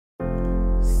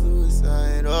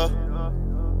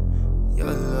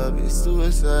Your love is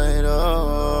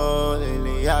suicidal.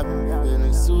 Lately I've been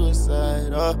feeling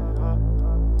suicidal.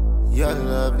 Your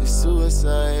love is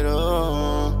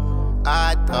suicidal.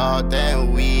 I thought that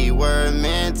we were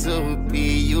meant to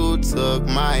be. You took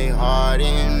my heart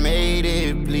and made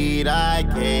it bleed. I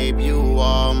gave you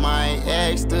all my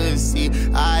ecstasy.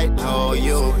 I know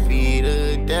you'll be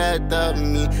the death of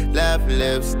me. Left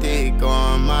lipstick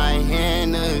on my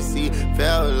Hennessy.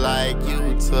 Felt like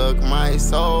you took my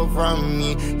soul from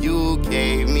me. You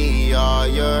gave me all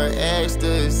your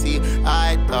ecstasy.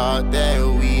 I thought that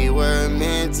we were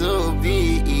meant to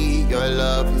be. Your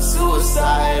love is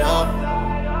suicidal.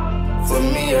 For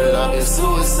me, your love is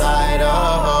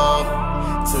suicidal.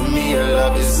 To me, your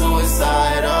love is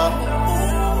suicidal.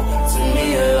 To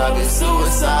me, your love is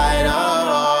suicidal.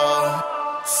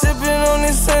 Sipping on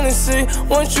this Tennessee.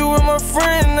 Once you were my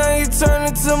friend, now you turn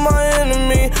into my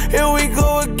enemy. Here we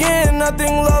go again. I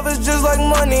think love is just like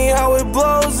money, how it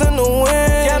blows in the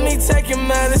wind. Got me taking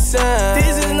medicine.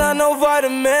 This is not no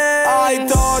vitamin. I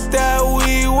thought that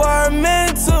we were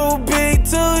meant to be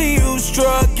till you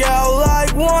struck out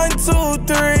like 1, 2,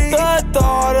 3. The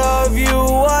thought of you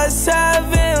was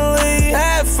heavenly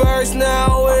at first,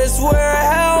 now it's where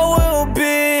hell will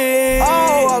be.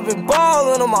 Oh, I've been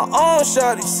ballin' on my own,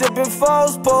 shawty. Sippin'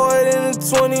 foes, pour it in a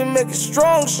 20, make it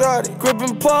strong, shawty.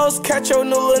 Grippin' post, catch your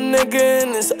new little nigga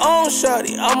in his own,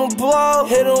 shawty. I'ma blow,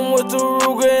 hit him with the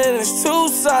Ruger and it's too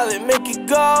solid, make it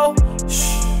go.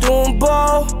 Shh, doing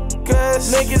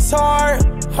bogus, make his heart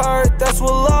hurt, that's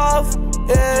what love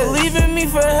is. Leaving me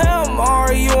for him,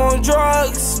 are you on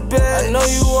drugs, bitch? I know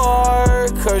you are,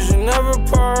 cause you never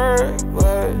perk,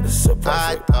 but it's a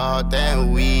I thought that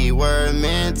we were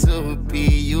meant to be.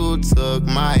 You took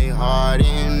my heart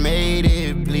and made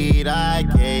it bleed. I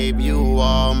gave you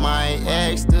all my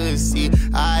ecstasy.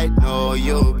 I know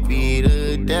you'll be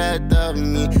the death of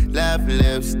me. Left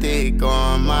lipstick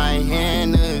on my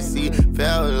Hennessy.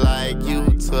 Felt like you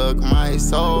took my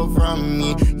soul from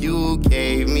me. You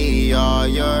gave me all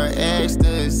your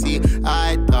ecstasy.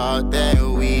 I thought that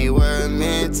we were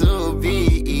meant to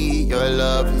be. Your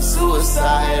love is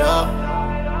suicidal.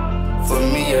 For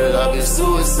me, your love is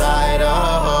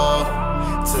suicidal.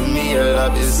 To me, your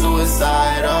love is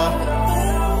suicidal.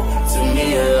 To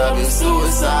me, your love is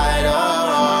suicidal.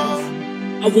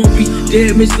 I won't be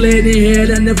dead, misled in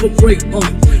head, I never break,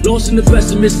 lost in the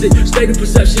pessimistic state of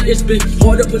perception. It's been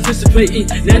hard to participate in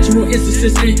natural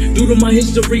instances, and due to my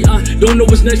history, I don't know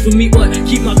what's next for me, but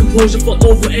keep my composure for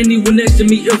over anyone next to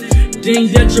me. If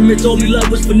deemed detriment, only love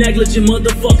was for negligent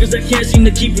motherfuckers that can't seem to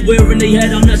keep aware in their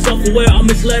head. I'm not self-aware, I'm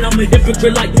misled, I'm a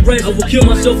hypocrite like the rest. I will kill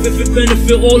myself if it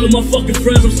benefit all of my fucking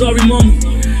friends. I'm sorry, mama,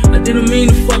 I didn't mean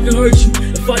to fucking hurt you.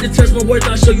 If I detest my worth,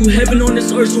 I'll show you heaven on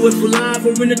this earth. So if alive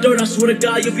or in the dirt, I swear to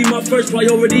God, you'll be my first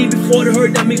priority before the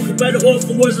hurt. That means for better or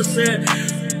for worse. I said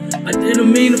I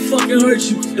didn't mean to fucking hurt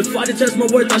you. If I detest my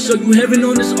worth, I'll show you heaven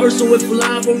on this earth. So if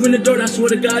alive or in the dirt, I swear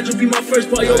to God, you'll be my first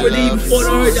priority before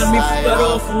the hurt. That means for better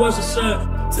or for worse. I said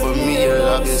to me, your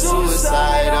love is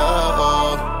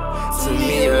suicidal. To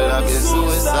me, your love is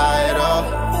suicidal.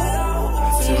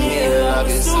 To me, your love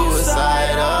is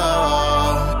suicidal.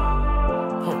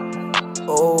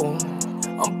 Oh,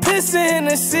 I'm pissing in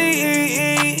the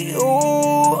sea.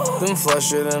 Ooh, been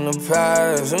flusher than the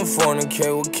past. And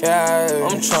fornicate with cash.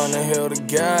 I'm tryna heal the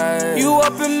gas. You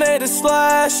up and made a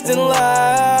splash, then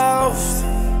laughed.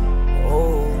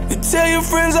 Oh, you tell your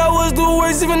friends I was the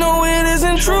worst, even though it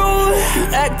isn't true. You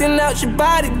acting out your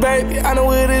body, baby, I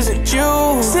know it isn't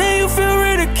you. Say you feel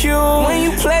ridiculed when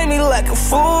you play me like a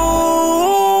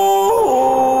fool.